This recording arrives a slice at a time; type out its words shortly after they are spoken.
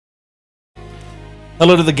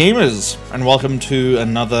Hello to the gamers, and welcome to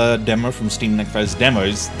another demo from Steam Neckfest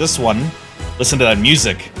Demos. This one, listen to that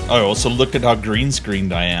music. Oh, also look at how green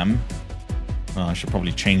screened I am. Oh, I should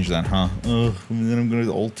probably change that, huh? Oh, then I'm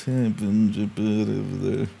gonna alt.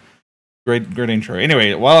 Great intro.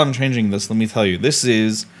 Anyway, while I'm changing this, let me tell you, this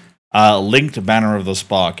is Linked Banner of the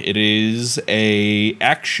Spark. It is a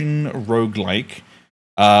action roguelike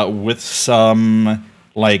with some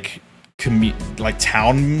like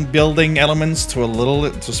town building elements to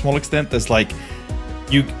a small extent. There's like,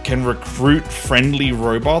 you can recruit friendly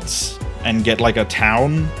robots and get like a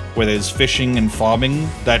town where there's fishing and farming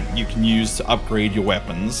that you can use to upgrade your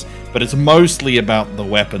weapons, but it's mostly about the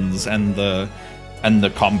weapons and the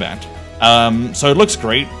combat. So it looks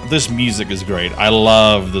great. This music is great. I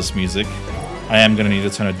love this music. I am gonna need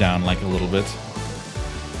to turn it down like a little bit,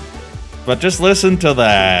 but just listen to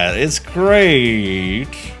that. It's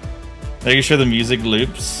great. Are you sure the music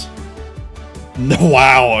loops? No,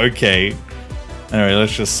 wow, okay. Anyway,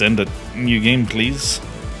 let's just send it. New game, please.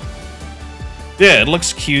 Yeah, it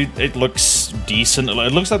looks cute. It looks decent. It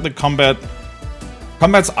looks like the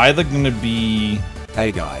combat's either gonna be...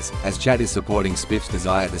 Hey guys, as chat is supporting Spiff's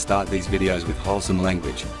desire to start these videos with wholesome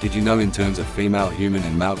language, did you know in terms of female human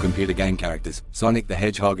and male computer game characters, Sonic the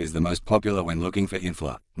Hedgehog is the most popular when looking for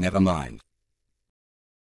infla? Never mind.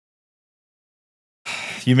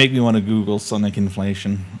 You make me want to Google Sonic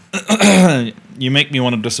inflation. You make me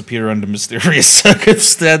want to disappear under mysterious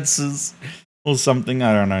circumstances. Or something,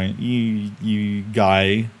 I don't know. You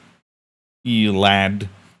guy. You lad.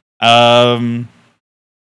 Anyway,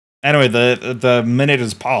 the minute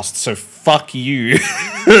has passed, so fuck you.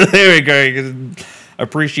 There we go.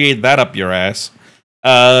 Appreciate that up your ass.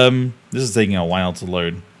 This is taking a while to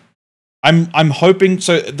load. I'm hoping,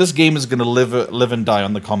 so this game is gonna live and die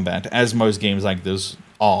on the combat, as most games like this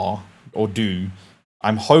are, or do.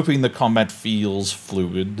 I'm hoping the combat feels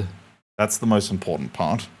fluid. That's the most important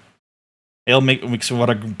part. It'll makes me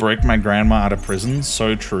want to break my grandma out of prison,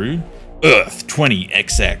 so true. Earth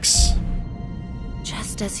 20XX.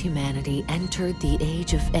 Just as humanity entered the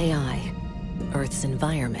age of AI, Earth's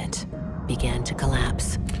environment began to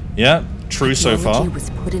collapse. Yeah, true so far. Technology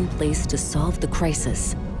was put in place to solve the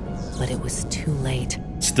crisis, but it was too late.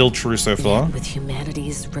 Still true so far. Yet with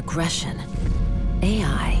humanity's regression,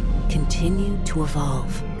 AI continued to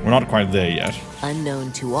evolve. We're not quite there yet.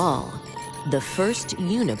 Unknown to all, the first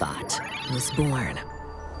Unibot was born.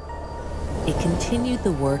 It continued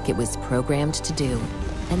the work it was programmed to do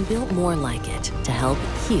and built more like it to help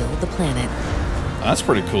heal the planet. That's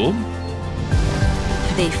pretty cool.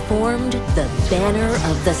 They formed the Banner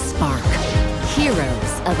of the Spark,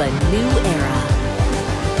 heroes of a new era.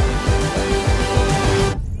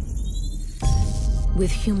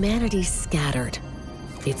 With humanity scattered,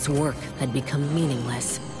 its work had become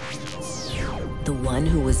meaningless. The one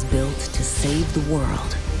who was built to save the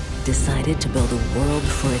world decided to build a world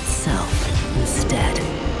for itself instead.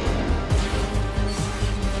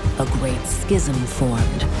 A great schism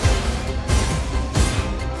formed.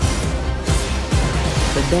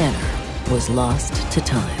 The banner was lost to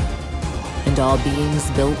time, and all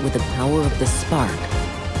beings built with the power of the spark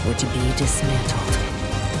were to be dismantled.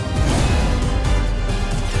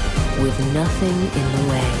 With nothing in the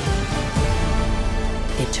way,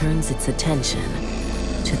 it turns its attention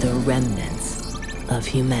to the remnants of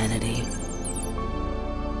humanity.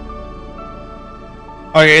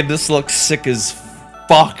 Okay, this looks sick as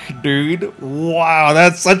fuck, dude. Wow,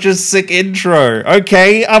 that's such a sick intro.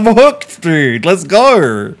 Okay, I'm hooked, dude. Let's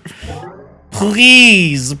go.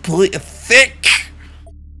 Please, thick.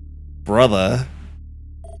 Brother.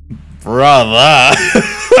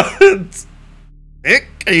 Thick,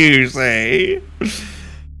 you say?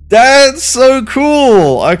 That's so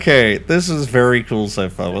cool. Okay, this is very cool so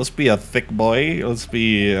far. Let's be a thick boy. Let's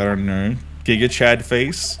be, I don't know, Giga Chad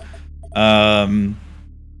face.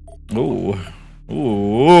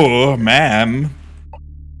 Ooh, ma'am.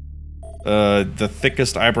 The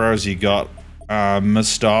thickest eyebrows you got.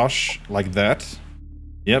 Mustache like that.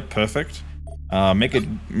 Yep, perfect. Make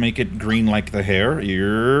it green like the hair.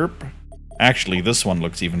 Yep. Actually, this one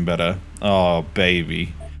looks even better. Oh,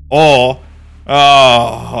 baby. Oh,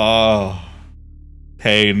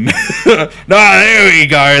 pain. No, there we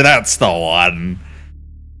go. That's the one.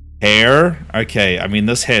 Hair. Okay, I mean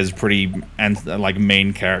this hair is pretty and like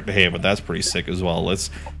main character hair, but that's pretty sick as well.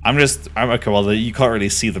 I'm okay. Well, you can't really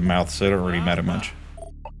see the mouth, so it don't really matter much.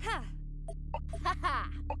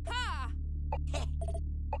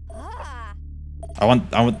 I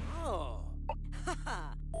want.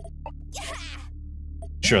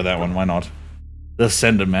 Sure, that one. Why not? Let's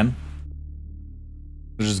send it, man.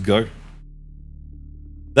 Let's just go.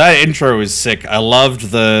 That intro is sick. I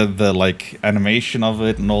loved the like animation of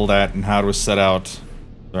it and all that, and how it was set out.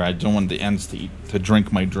 Sorry, I don't want the ants to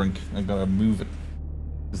drink my drink. I gotta move it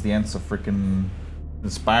because the ants are freaking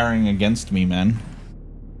inspiring against me, man.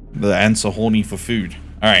 The ants are horny for food.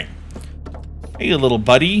 All right, hey, little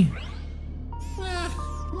buddy.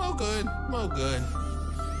 Mo good, mo good.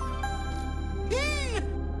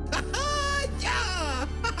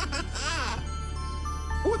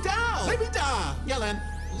 Down. Let me die. Yelling,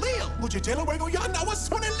 Leo, would you tell her where go y'all know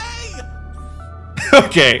what's on lay?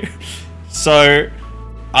 Okay, so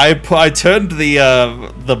I turned the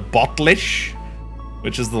Botlish,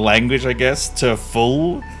 which is the language, I guess, to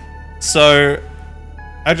full. So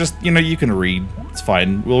I just, you know, you can read. It's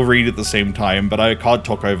fine. We'll read at the same time, but I can't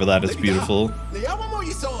talk over that. It's beautiful.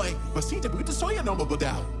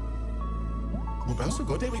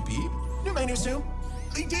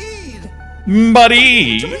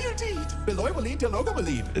 Buddy!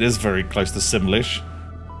 It is very close to Simlish.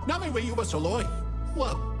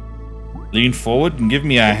 Lean forward and give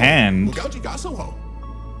me a hand.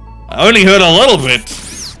 I only heard a little bit.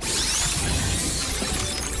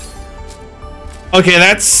 Okay,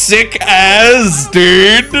 that's sick as,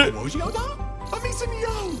 dude.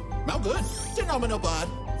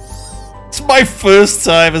 It's my first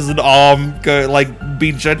time as an arm. Go, like,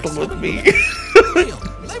 be gentle with me.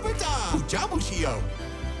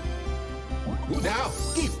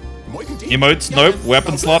 Emotes, nope.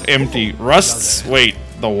 Weapon slot empty. Rusts, wait,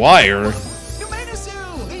 the wire.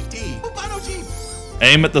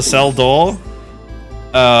 Aim at the cell door.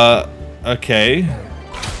 Okay.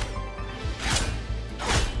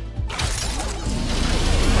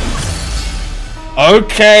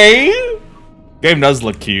 Okay. Game does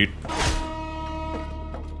look cute.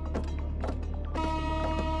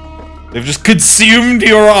 They've just consumed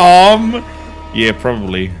your arm. Yeah,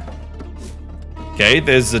 probably. Okay,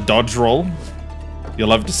 there's a dodge roll. You'll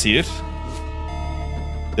love to see it.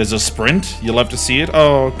 There's a sprint. You'll love to see it.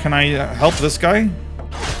 Oh, can I help this guy?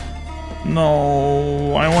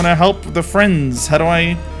 No, I want to help the friends. How do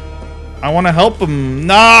I want to help them.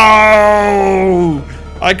 No!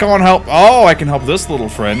 I can't help. Oh, I can help this little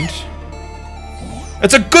friend.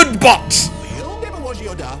 It's a good bot.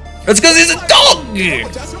 It's because he's a dog.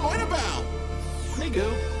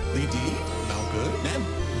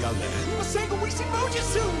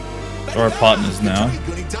 We're partners now.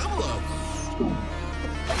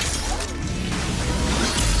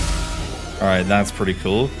 Alright, that's pretty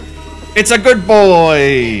cool. It's a good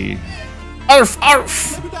boy! Arf,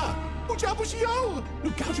 arf!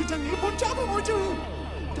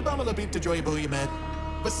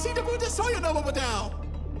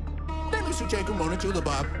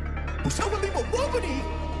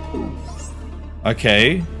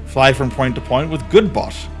 Okay, fly from point to point with good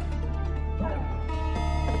bot.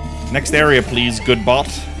 Next area, please, good bot.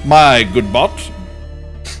 My good bot.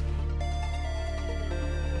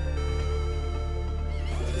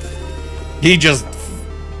 He just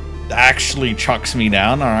actually chucks me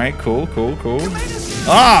down. Alright, cool, cool, cool.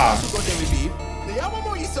 Ah!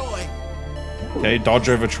 Okay, dodge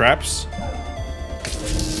over traps.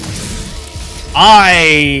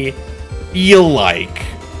 I feel like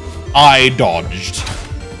I dodged.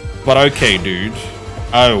 But okay, dude.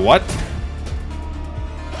 Oh, what?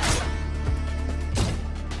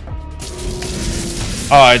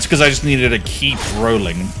 Oh, it's because I just needed to keep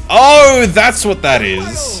rolling. Oh, that's what that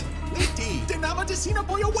is.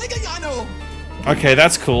 Okay,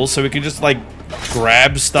 that's cool. So we can just, like,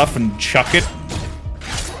 grab stuff and chuck it.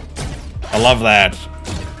 I love that.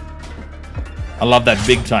 I love that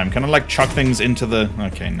big time. Can I, like, chuck things into the...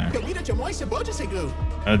 Okay, no.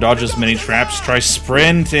 Dodges mini traps. Try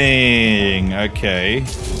sprinting. Okay.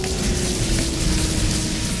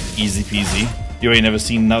 Easy peasy. You ain't never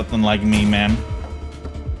seen nothing like me, man.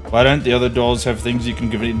 Why don't the other doors have things you can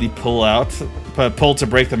conveniently pull to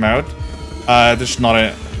break them out? There's not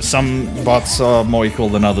a... Some bots are more equal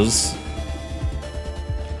than others.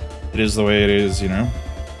 It is the way it is, you know?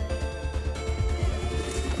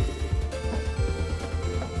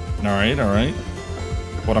 Alright, alright.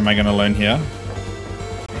 What am I gonna learn here?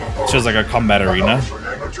 It's just like a combat arena.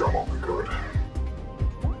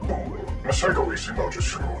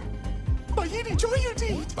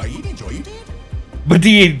 But do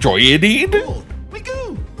you enjoy it, dude?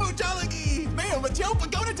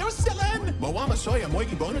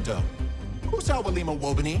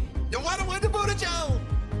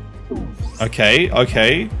 Okay,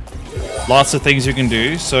 okay. Lots of things you can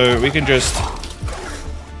do, so we can just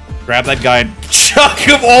grab that guy and chuck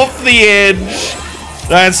him off the edge.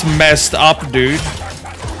 That's messed up, dude.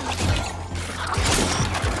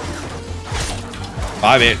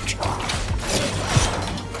 Bye, bitch.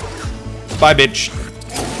 Bye, bitch.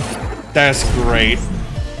 That's great.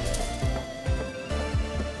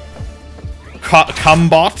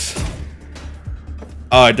 Combot.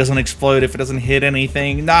 Oh, it doesn't explode if it doesn't hit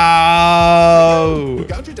anything. No.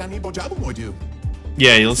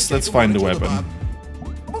 Yeah, let's find the weapon.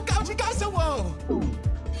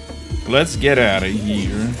 Let's get out of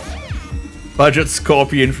here. Budget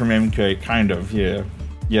Scorpion from MK, kind of, yeah.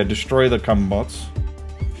 Yeah, destroy the Combots.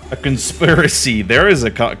 A conspiracy. There is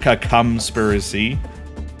a conspiracy.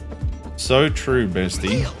 So true,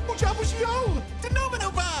 bestie.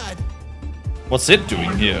 What's it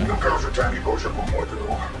doing here?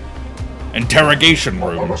 Interrogation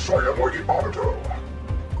room.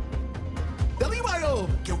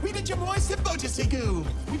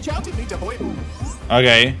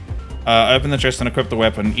 Okay. Open the chest and equip the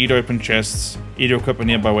weapon. Eat open chests. Eat or equip a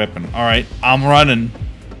nearby weapon. Alright, I'm running.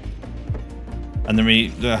 And then we...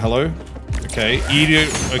 hello? Okay. Eat it.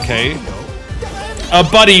 Okay. A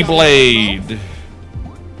buddy blade!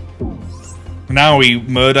 Now we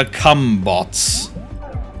murder Combots.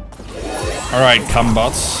 Alright,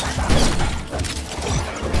 Combots.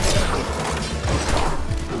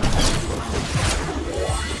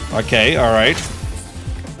 Okay, alright.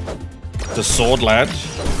 The sword lad.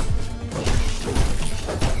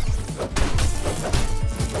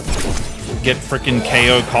 Get frickin'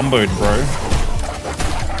 KO comboed, bro.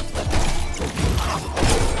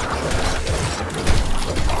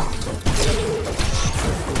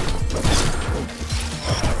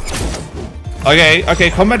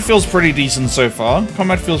 Okay, combat feels pretty decent so far.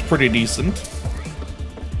 Combat feels pretty decent.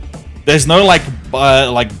 There's no like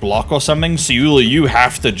block or something, so you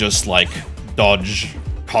have to just like dodge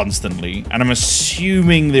constantly. And I'm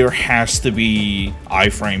assuming there has to be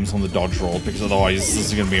iframes on the dodge roll, because otherwise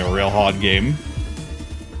this is gonna be a real hard game.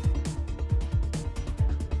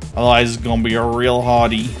 Otherwise it's gonna be a real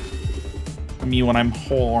hardy. Me when I'm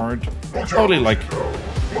hard. Totally like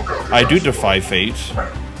I do defy fate.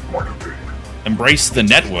 Embrace the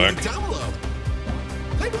network.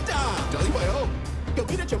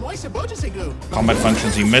 Combat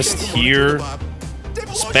functions you missed here.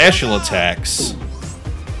 Special attacks.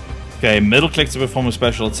 Okay, middle click to perform a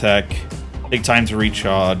special attack. Take time to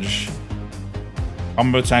recharge.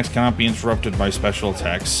 Combo attacks cannot be interrupted by special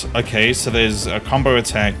attacks. Okay, so there's a combo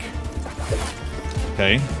attack.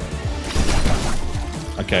 Okay.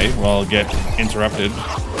 Okay, well, get interrupted.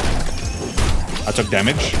 I took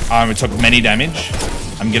damage. I took many damage.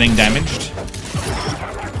 I'm getting damaged.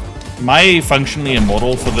 Am I functionally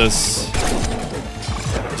immortal for this?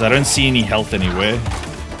 Because I don't see any health anywhere.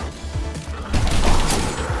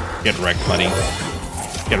 Get wrecked, buddy.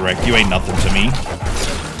 Get wrecked. You ain't nothing to me.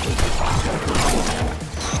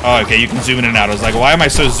 Oh, okay, you can zoom in and out. I was like, why am I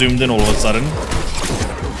so zoomed in all of a sudden?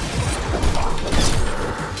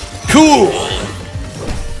 Cool!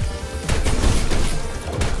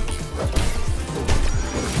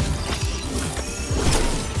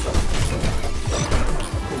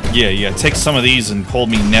 Yeah, take some of these and call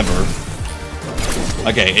me never.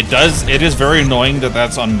 Okay, it is very annoying that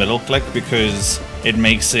that's on middle click because it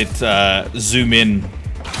makes it zoom in.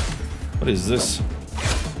 What is this?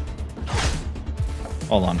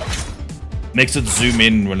 Hold on. Makes it zoom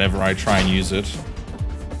in whenever I try and use it.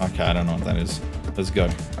 Okay, I don't know what that is. Let's go.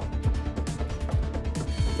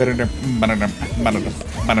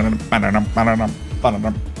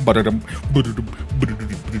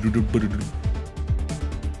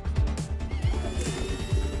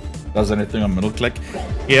 Does anything on middle click?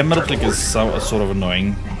 Yeah, middle click is sort of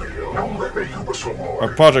annoying. Our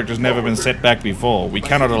project has never been set back before. We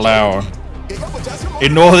cannot allow...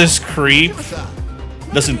 Ignore this creep.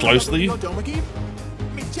 Listen closely.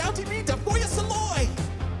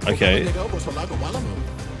 Okay.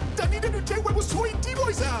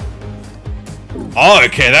 Oh,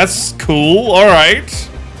 okay, that's cool. Alright.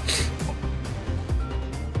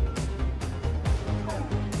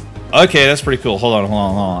 Okay, that's pretty cool. Hold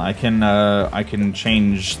on. I can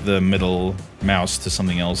change the middle mouse to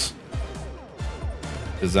something else.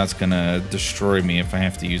 Because that's gonna destroy me if I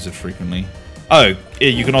have to use it frequently. Oh,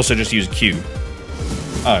 you can also just use Q.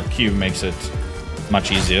 Oh, Q makes it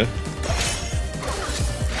much easier.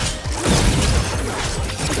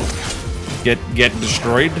 Get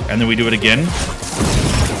destroyed, and then we do it again.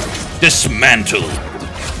 Dismantle.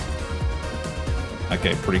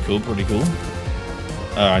 Okay, pretty cool.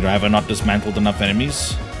 Have I not dismantled enough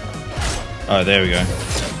enemies? Oh, there we go.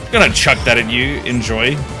 Gonna chuck that at you.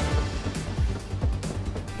 Enjoy.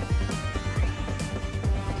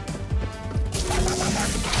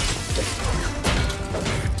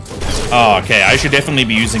 Oh, okay. I should definitely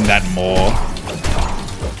be using that more.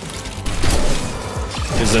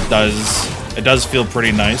 Because it does feel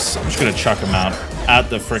pretty nice. I'm just gonna chuck him out at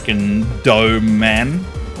the frickin' dome, man.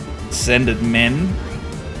 Send it, men.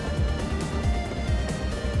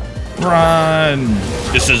 Run!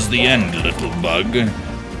 This is the end, little bug.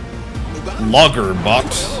 Logger bot.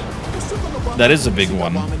 That is a big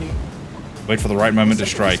one. Wait for the right moment to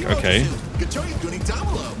strike. Okay.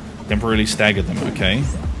 Temporarily stagger them. Okay.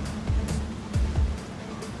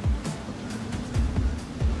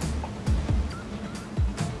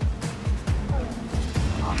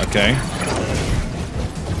 Okay.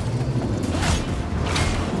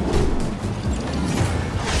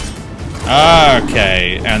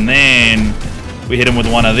 Okay, and then we hit him with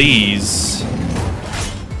one of these.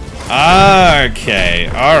 Okay,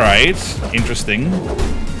 alright. Interesting.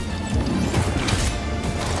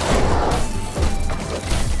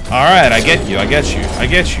 Alright, I get you, I get you, I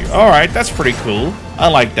get you. Alright, that's pretty cool. I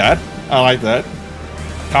like that. I like that.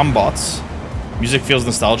 Combots. Music feels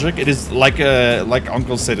nostalgic. It is like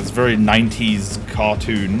Uncle said, it's very 90s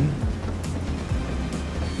cartoon.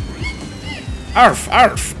 Arf,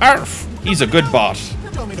 arf, arf. He's a good bot.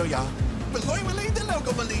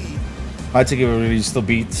 I take it you still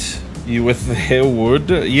beat you with the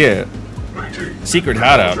hairwood. Yeah. Secret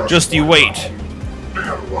hideout. Just you wait.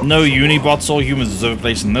 No Unibots or humans deserve a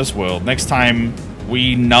place in this world. Next time,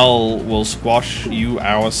 we Null will squash you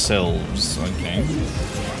ourselves. Okay.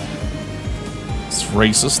 It's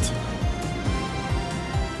racist.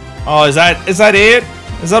 Oh, is that it?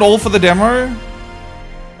 Is that all for the demo?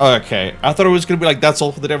 Okay, I thought it was gonna be like, that's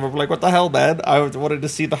all for the demo. I'm like, what the hell, man? I wanted to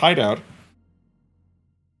see the hideout.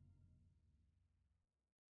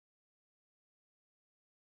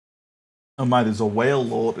 Oh my, there's a whale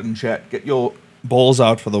lord in chat. Get your balls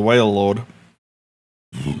out for the whale lord.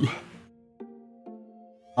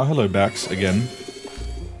 Oh, hello, Bax, again.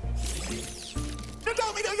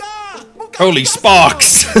 Holy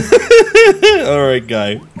sparks! Alright,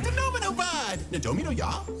 guy.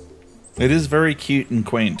 It is very cute and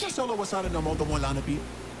quaint.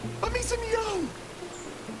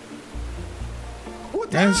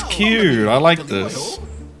 That's cute. I like this.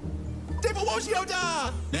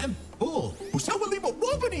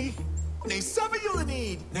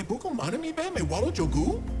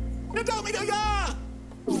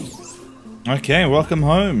 Okay, welcome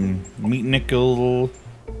home. Meet Nickel.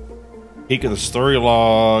 Peek at the story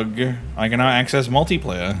log. I can now access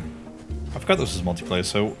multiplayer. I forgot this was multiplayer,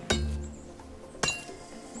 so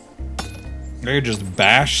I could just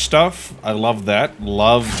bash stuff. I love that.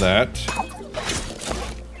 Love that.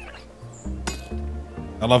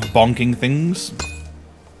 I love bonking things.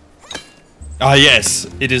 Ah, yes.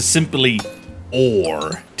 It is simply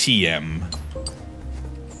OR TM.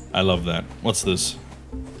 I love that. What's this?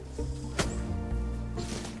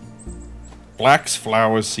 Flax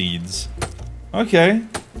flower seeds. Okay.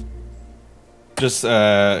 Just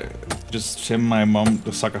tell my mom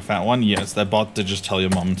to suck a fat one? Yes, that bot did just tell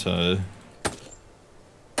your mom to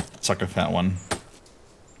suck a fat one.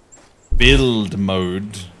 Build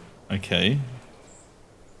mode. Okay.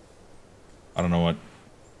 I don't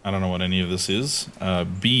know what any of this is.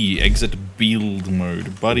 B, exit build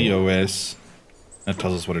mode. Buddy OS. That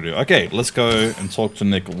tells us what to do. Okay, let's go and talk to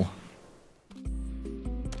Nickel.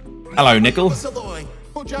 Hello, Nickel.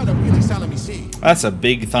 That's a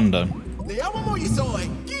big thunder.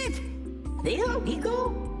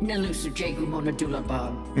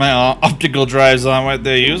 My optical drives aren't what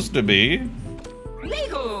they used to be.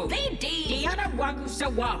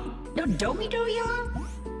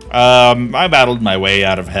 I battled my way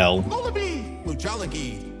out of hell.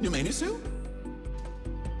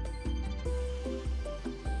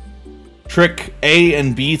 Trick, A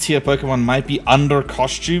and B tier Pokemon might be under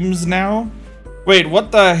costumes now? Wait,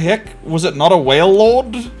 what the heck? Was it not a whale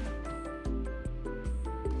lord?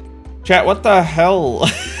 Chat, what the hell?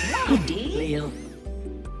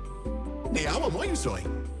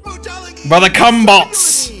 Brother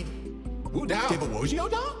Combots!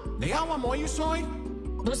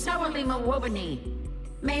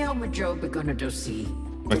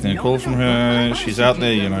 Expecting a call from her. She's out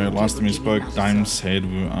there, you know. Last time we spoke, Dime said,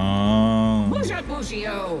 oh.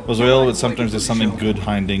 Was real, but sometimes there's something good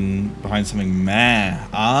behind something meh.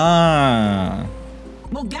 Ah.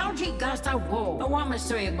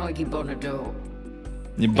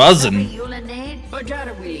 You're buzzing.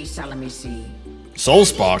 Soul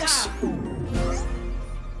Sparks.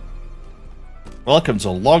 Welcome to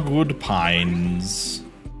Logwood Pines.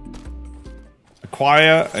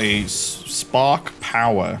 Acquire a spark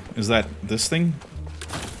power. Is that this thing?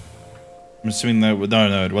 I'm assuming that...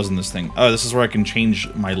 No, it wasn't this thing. Oh, this is where I can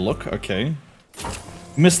change my look. Okay.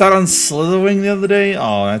 Missed out on Slitherwing the other day?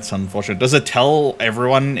 Oh, that's unfortunate. Does it tell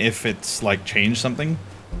everyone if it's, like, changed something?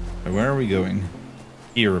 Where are we going?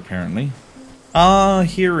 Here, apparently. Ah,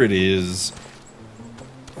 here it is.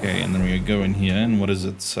 Okay, and then we go in here, and what is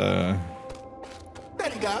it? There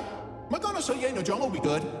you go. Magana so no John will be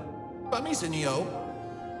good. But me Neo.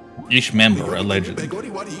 Each member, allegedly.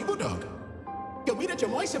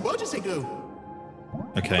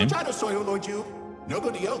 Okay.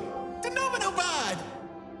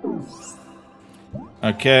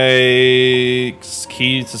 Okay,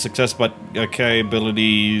 key to success, but okay,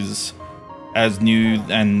 abilities as new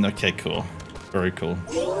and okay, cool, very cool.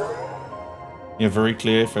 Yeah, very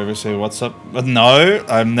clear. If I ever say what's up, but no,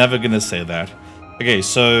 I'm never gonna say that. Okay,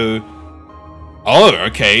 so oh,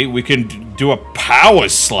 okay, we can do a power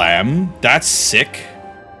slam. That's sick.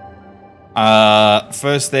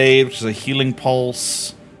 First aid, which is a healing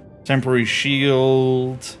pulse, temporary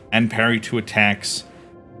shield, and parry 2 attacks.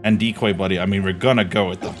 And decoy buddy. I mean, we're gonna go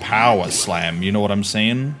with the power slam. You know what I'm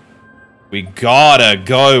saying? We gotta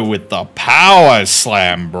go with the power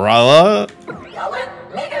slam, brother.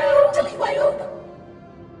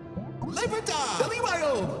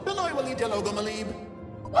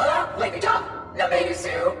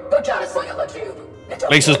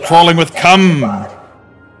 Place is crawling with cum.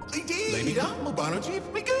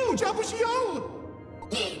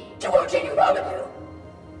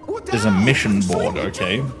 There's a mission board,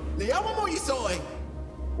 okay.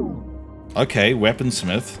 Okay,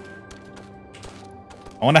 weaponsmith.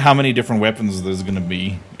 I wonder how many different weapons there's gonna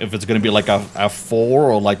be. If it's gonna be like a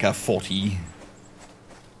 4 or like a 40.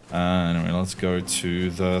 Anyway, let's go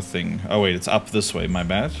to the thing. Oh wait, it's up this way, my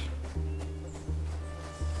bad.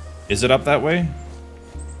 Is it up that way?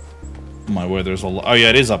 Oh my word, there's a lot. Oh yeah,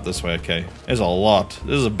 it is up this way, okay. There's a lot.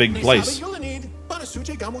 This is a big place.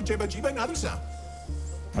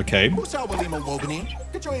 Okay.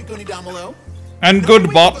 And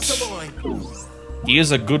good bot. He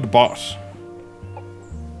is a good bot.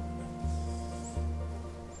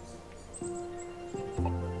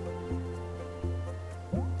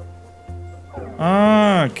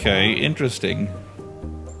 Okay, interesting.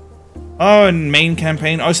 Oh, and main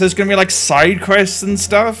campaign. Oh, so there's gonna be like side quests and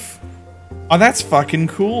stuff? Oh, that's fucking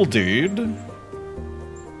cool, dude.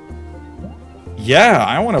 Yeah,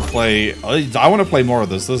 I want to play. I want to play more of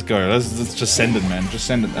this. Let's go. Let's just send it, man. Just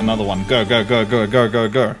send it. Another one. Go, go, go, go, go, go,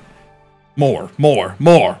 go. More, more,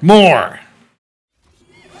 more, more.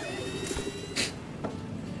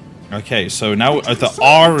 Okay, so now the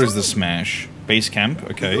R is the smash. Base camp.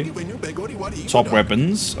 Okay. Top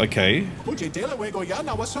weapons. Okay.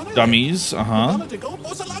 Dummies.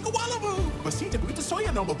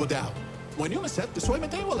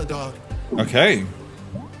 Okay.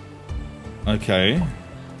 Okay.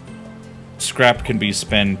 Scrap can be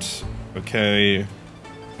spent. Okay.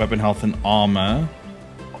 Weapon health and armor.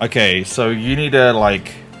 Okay, so you need to,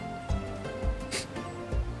 like...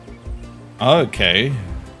 Okay.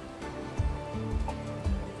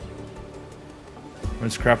 When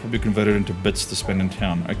scrap will be converted into bits to spend in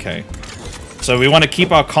town. Okay. So we want to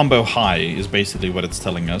keep our combo high, is basically what it's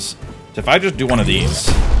telling us. So if I just do one of these...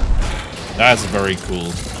 That's very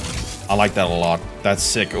cool. I like that a lot. That's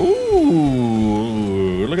sick.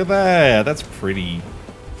 Ooh, look at that. That's pretty.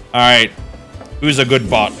 Alright. Who's a good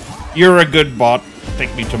bot? You're a good bot.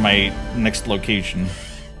 Take me to my next location.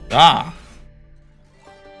 Ah.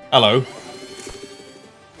 Hello.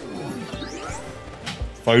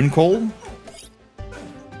 Phone call?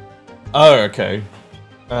 Oh, okay.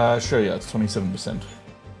 Sure, yeah, it's 27%.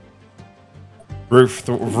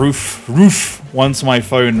 Roof wants my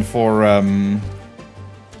phone for,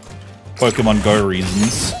 Pokemon Go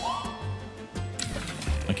reasons.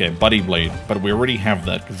 Okay, Buddy Blade, but we already have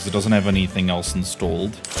that because it doesn't have anything else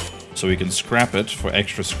installed. So we can scrap it for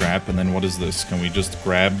extra scrap, and then what is this? Can we just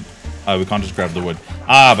grab... Oh, we can't just grab the wood.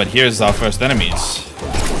 Ah, but here's our first enemies.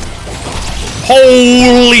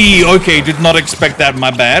 Holy! Okay, did not expect that,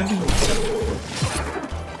 my bad.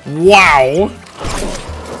 Wow!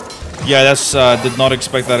 Yeah, that's, did not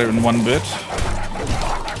expect that in one bit.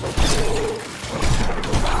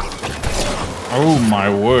 Oh my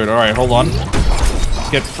word. Alright, hold on.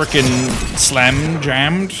 Get frickin' slam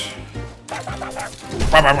jammed.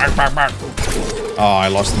 Oh, I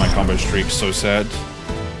lost my combo streak. So sad.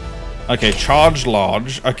 Okay, charge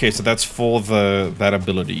large. Okay, so that's for that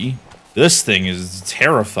ability. This thing is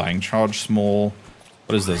terrifying. Charge small.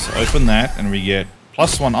 What is this? Open that and we get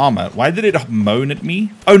 +1 armor. Why did it moan at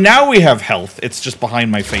me? Oh, now we have health. It's just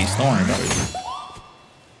behind my face. Don't worry about it.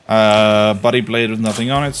 Buddy Blade with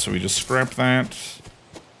nothing on it, so we just scrap that.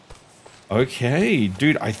 Okay,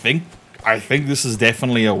 dude, I think this is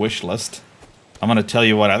definitely a wish list. I'm gonna tell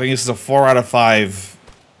you what, I think this is a 4 out of 5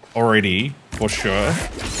 already, for sure.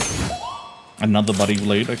 Another buddy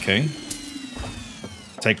blade, okay.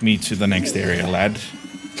 Take me to the next area, lad.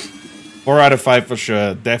 4 out of 5 for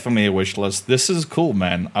sure, definitely a wish list. This is cool,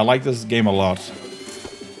 man. I like this game a lot.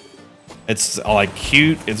 It's like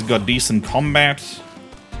cute, it's got decent combat.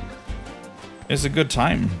 It's a good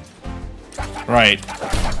time. Right.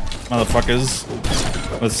 Motherfuckers.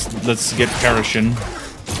 Let's get Parashin.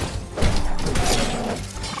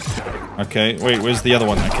 Okay, wait, where's the other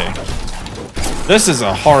one? Okay. This is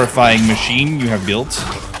a horrifying machine you have built.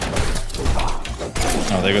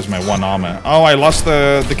 Oh, there goes my 1 armor. Oh, I lost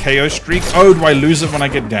the KO streak. Oh, do I lose it when I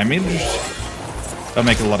get damaged? That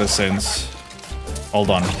makes a lot of sense.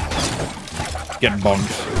 Hold on. Get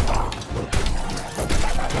bonked.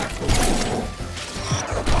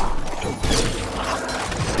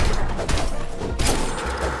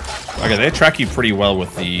 Okay, they track you pretty well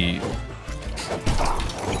with the...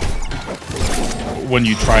 when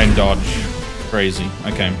you try and dodge. Crazy.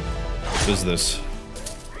 Okay. What is this?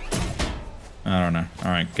 I don't know.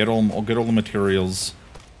 Alright, get all the materials.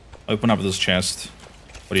 Open up this chest.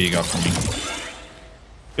 What do you got for me?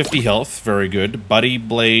 50 health, very good. Buddy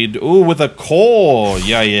blade. Ooh, with a core!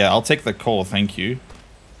 Yeah, I'll take the core, thank you.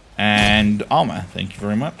 And armor, thank you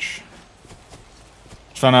very much.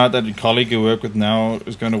 Found out that your colleague you work with now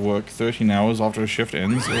is going to work 13 hours after a shift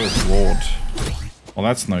ends. Oh, lord. Well,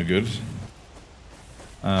 that's no good.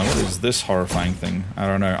 What is this horrifying thing? I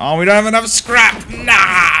don't know. Oh, we don't have enough scrap!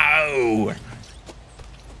 No!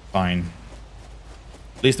 Fine.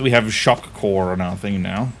 At least we have shock core on our thing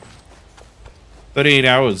now. 38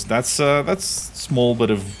 hours. That's small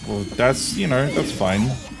bit of... Well, that's, you know, that's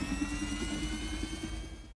fine.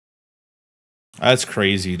 That's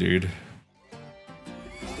crazy, dude.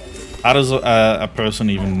 How does a person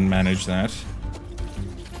even manage that?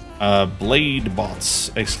 Blade bots!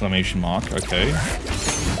 Exclamation mark. Okay.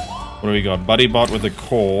 What do we got? Buddy bot with a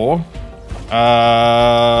core. No,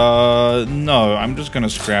 I'm just gonna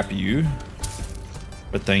scrap you.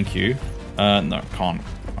 But thank you. No, can't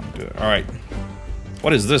do it. Alright.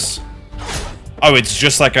 What is this? Oh, it's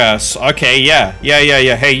just like a... Okay, yeah.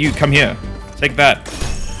 Hey, you, come here. Take that.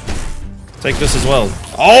 Take this as well.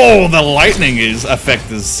 Oh, the lightning effect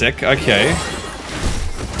is sick. Okay.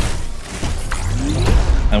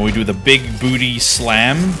 And we do the big booty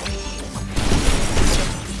slam.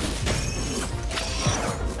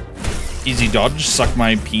 Easy dodge, suck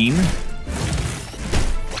my peen.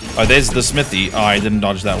 Oh, there's the smithy. Oh, I didn't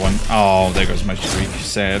dodge that one. Oh, there goes my streak.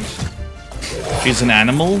 Sad. She's an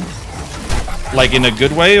animal? Like in a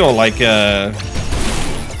good way or like a...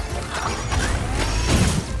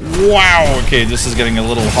 Wow, okay, this is getting a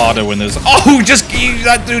little harder when there's... Oh,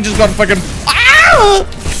 that dude just got fucking... Ah!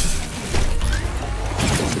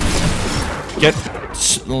 Get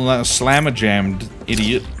slammer-jammed,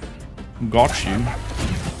 idiot. Got you.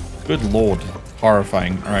 Good lord.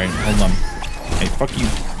 Horrifying. Alright, hold on. Hey, fuck you.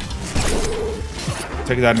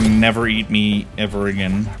 Take that and never eat me ever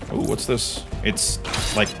again. Oh, what's this? It's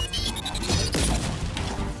like...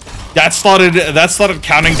 That started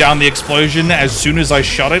counting down the explosion as soon as I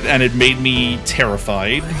shot it, and it made me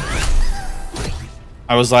terrified.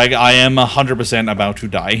 I was like, I am 100% about to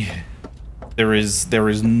die. There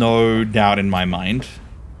is no doubt in my mind.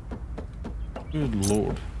 Good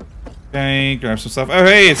lord. Okay, grab some stuff. Oh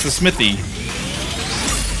hey, it's the smithy.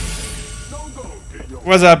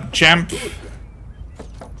 What's up, champ?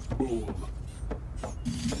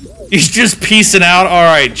 He's just peacing out.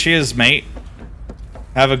 Alright, cheers, mate.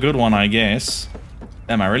 Have a good one, I guess.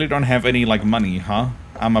 Damn, I really don't have any, like, money, huh?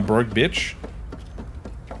 I'm a broke bitch.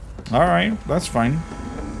 Alright, that's fine.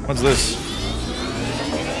 What's this?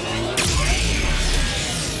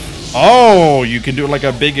 Oh, you can do, like,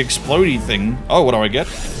 a big explodey thing. Oh, what do I get?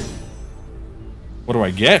 What do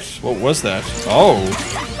I get? What was that? Oh.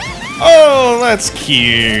 Oh, that's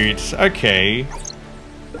cute. Okay.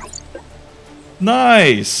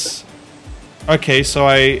 Nice. Okay, so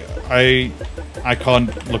I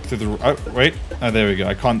can't look through the... Oh, wait. Oh, there we go.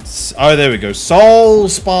 I can't... Oh, there we go. Soul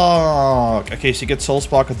Spark! Okay, so you get Soul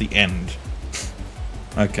Spark at the end.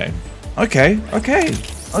 Okay. Okay,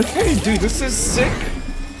 dude, this is sick.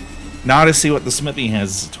 Now to see what the smithy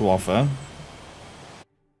has to offer.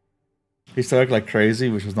 He started like crazy,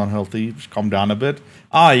 which was not healthy. Just calm down a bit.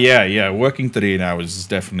 Ah, yeah. Working 38 hours is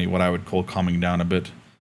definitely what I would call calming down a bit.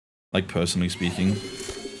 Like, personally speaking.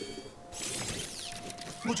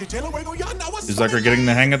 Is like we're getting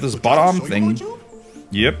the hang of this bottom thing.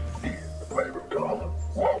 Yep.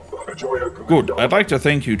 Good. I'd like to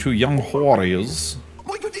thank you two young warriors.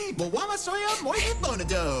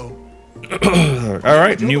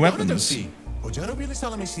 Alright, new weapons.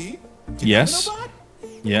 Yes.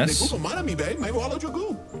 Yes.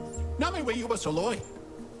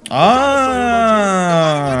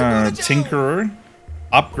 Ah, Tinkerer.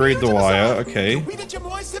 Upgrade the wire, okay.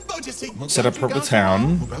 Set up proper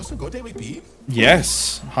town.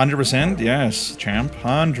 Yes, 100%, yes, champ,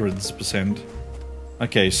 100%.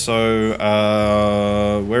 Okay, so,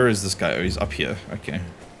 where is this guy? Oh, he's up here, okay.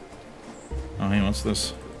 Oh, he wants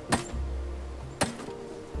this.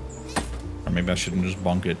 Or maybe I shouldn't just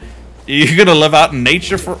bonk it. You're gonna live out in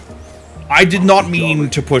nature for... I did not mean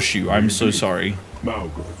to push you, I'm so sorry.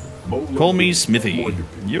 Call me Smithy.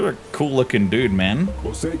 You're a cool-looking dude, man.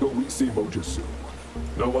 It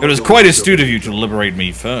was quite astute of you to liberate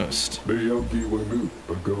me first.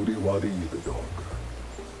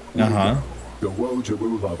 Uh-huh.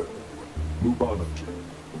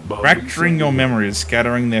 Fracturing your memories,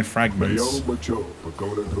 scattering their fragments.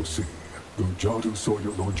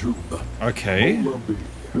 Okay.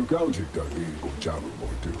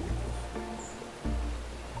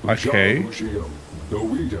 Okay.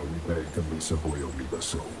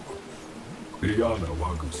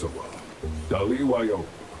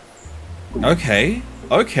 Okay.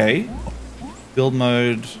 Okay. Build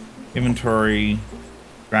mode, inventory,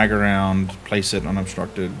 drag around, place it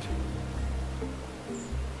unobstructed.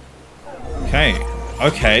 Okay.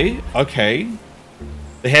 Okay. Okay.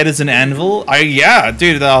 The head is an anvil. Yeah,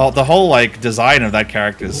 dude, the whole like design of that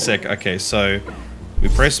character is sick. Okay, so we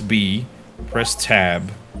press B, press tab.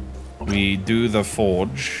 We do the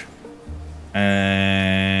forge,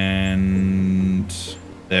 and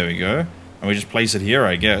there we go. And we just place it here,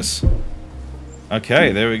 I guess.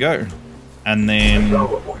 Okay, there we go. And then...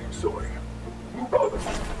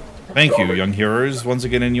 Thank you, young heroes, once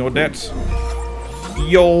again in your debt.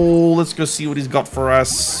 Yo, let's go see what he's got for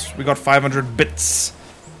us. We got 500 bits.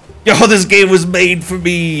 Yo, this game was made for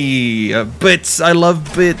me. Bits, I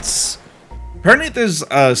love bits. Apparently there's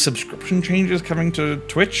subscription changes coming to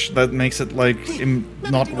Twitch that makes it, like,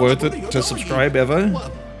 not worth it to subscribe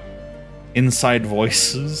ever. Inside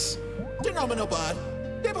voices.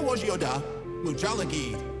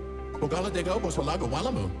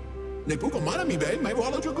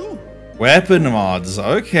 Weapon mods.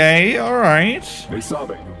 Okay, alright.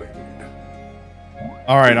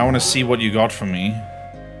 Alright, I want to see what you got for me.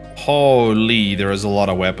 Holy, there is a lot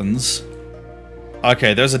of weapons.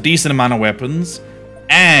 Okay, there's a decent amount of weapons,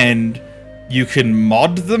 and you can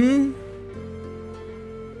mod them?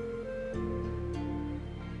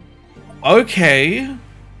 Okay.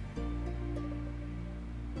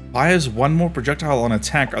 Fires one more projectile on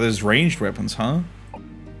attack. Oh, there's ranged weapons, huh?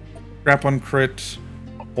 Grab on crit,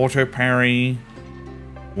 auto parry.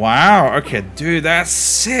 Wow, okay, dude, that's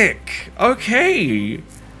sick. Okay.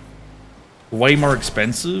 Way more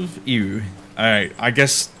expensive? Ew. Alright, I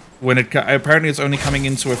guess... When it apparently it's only coming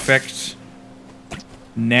into effect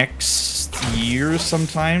next year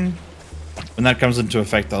sometime. When that comes into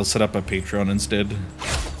effect, I'll set up a Patreon instead.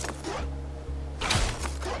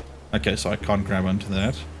 Okay, so I can't grab onto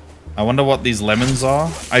that. I wonder what these lemons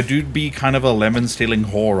are. I do be kind of a lemon stealing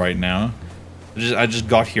whore right now. I just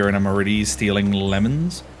got here and I'm already stealing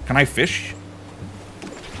lemons. Can I fish?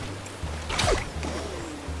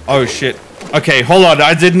 Oh shit. Okay, hold on.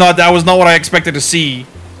 That was not what I expected to see.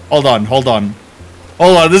 Hold on, hold on.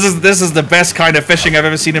 Hold on, this is the best kind of fishing I've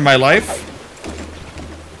ever seen in my life.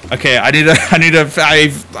 Okay, I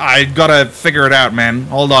gotta figure it out, man.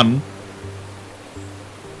 Hold on.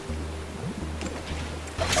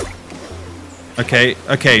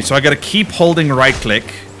 Okay, so I gotta keep holding right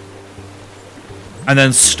click. And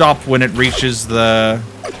then stop when it reaches the...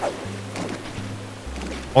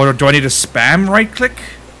 Or do I need to spam right click?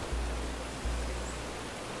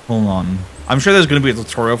 Hold on. I'm sure there's going to be a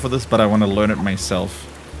tutorial for this, but I want to learn it myself.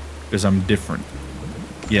 Because I'm different.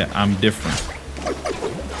 Yeah, I'm different.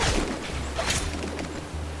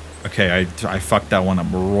 Okay, I fucked that one up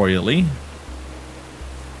royally.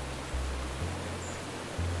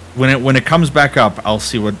 When it comes back up, I'll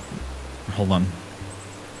see what... Hold on.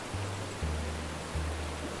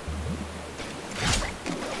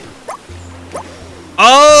 Oh,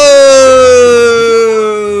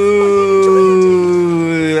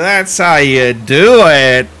 that's how you do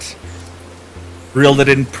it. Reeled it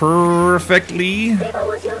in perfectly.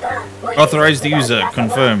 Authorized user.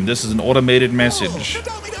 Confirmed. This is an automated message.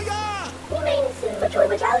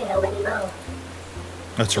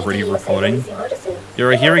 That's already reporting.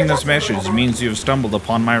 You're hearing this message means you've stumbled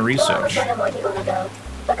upon my research.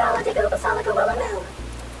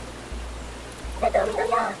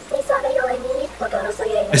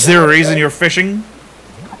 Is there a reason you're fishing?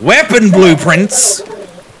 Weapon blueprints!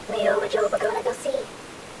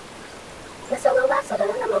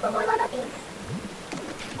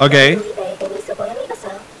 Okay.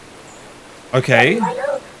 Okay.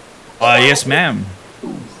 Yes, ma'am.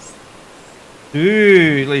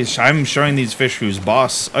 Dude, at least I'm showing these fish who's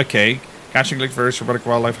boss. Okay. Catching like various robotic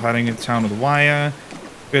wildlife hiding in town with a wire.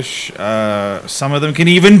 Fish, some of them can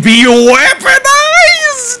even be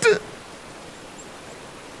weaponized!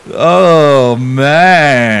 Oh,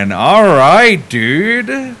 man. Alright,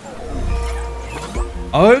 dude.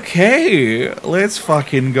 Okay. Let's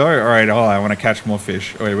fucking go. Alright, oh, I want to catch more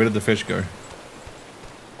fish. Oh, wait, where did the fish go?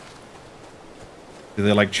 Do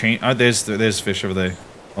they like change? Oh, there's fish over there.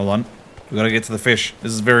 Hold on. We gotta get to the fish.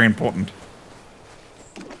 This is very important.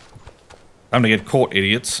 Time to get caught,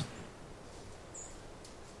 idiots.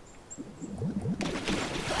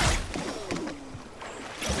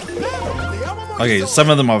 Okay, some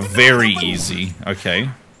of them are very easy. Okay.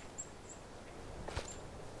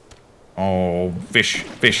 Oh, fish,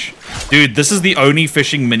 fish. Dude, this is the only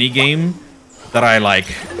fishing minigame that I like.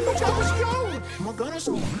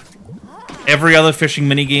 Every other fishing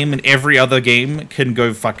minigame and every other game can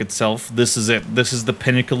go fuck itself. This is it. This is the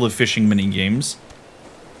pinnacle of fishing minigames.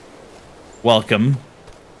 Welcome.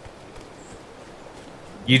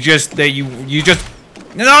 You just...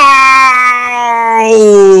 No!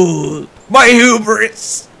 My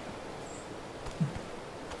hubris!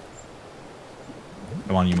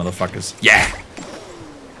 Come on, you motherfuckers. Yeah!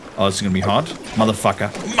 Oh, this is gonna be hard. Motherfucker.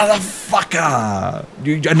 Motherfucker!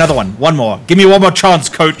 Another one. One more. Give me one more chance,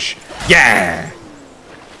 coach. Yeah!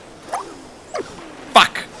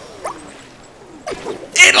 Fuck!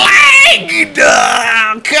 It lagged!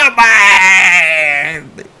 Come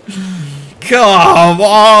on! Come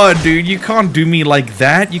on, dude. You can't do me like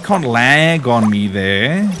that. You can't lag on me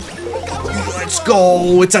there. Let's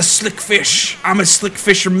go. It's a slick fish. I'm a slick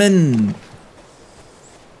fisherman.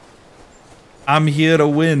 I'm here to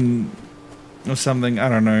win. Or something. I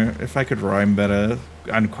don't know. If I could rhyme better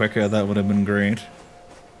and quicker, that would have been great.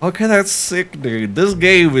 Okay, that's sick, dude. This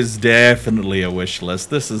game is definitely a wish list.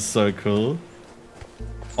 This is so cool.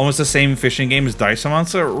 Almost the same fishing game as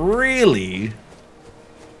Dicemancer? Really?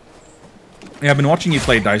 Yeah, I've been watching you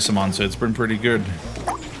play Dicemancer. It's been pretty good.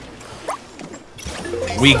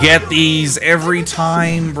 We get these every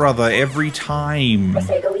time, brother. Every time.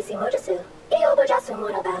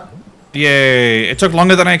 Yay. It took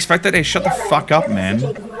longer than I expected. Hey, shut the fuck up, man.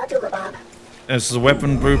 This is a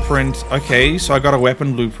weapon blueprint. Okay, so I got a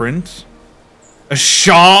weapon blueprint. A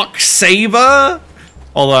shark saber?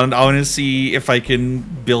 Hold on, I want to see if I can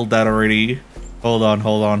build that already. Hold on,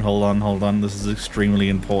 hold on, hold on, hold on. This is extremely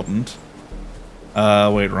important.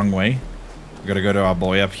 Wait, wrong way. We gotta go to our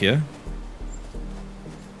boy up here.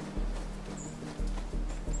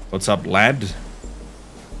 What's up, lad?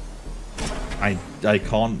 I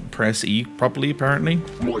can't press E properly, apparently.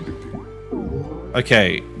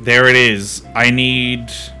 Okay, there it is. I need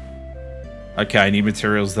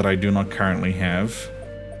materials that I do not currently have.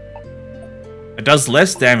 It does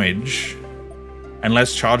less damage and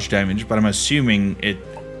less charge damage, but I'm assuming it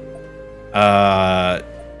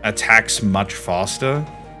attacks much faster.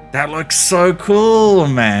 That looks so cool,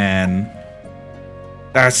 man.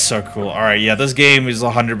 That's so cool. All right, yeah, this game is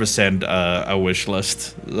 100% a wish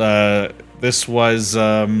list. This was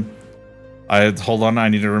hold on, I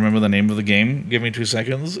need to remember the name of the game. Give me 2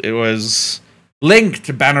 seconds. It was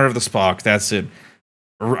Lynked, Banner of the Spark. That's it.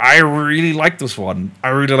 I really like this one. I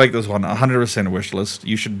really like this one. 100% wish list.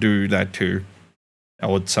 You should do that too.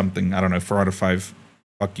 Or something. I don't know. 4 out of 5.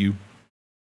 Fuck you.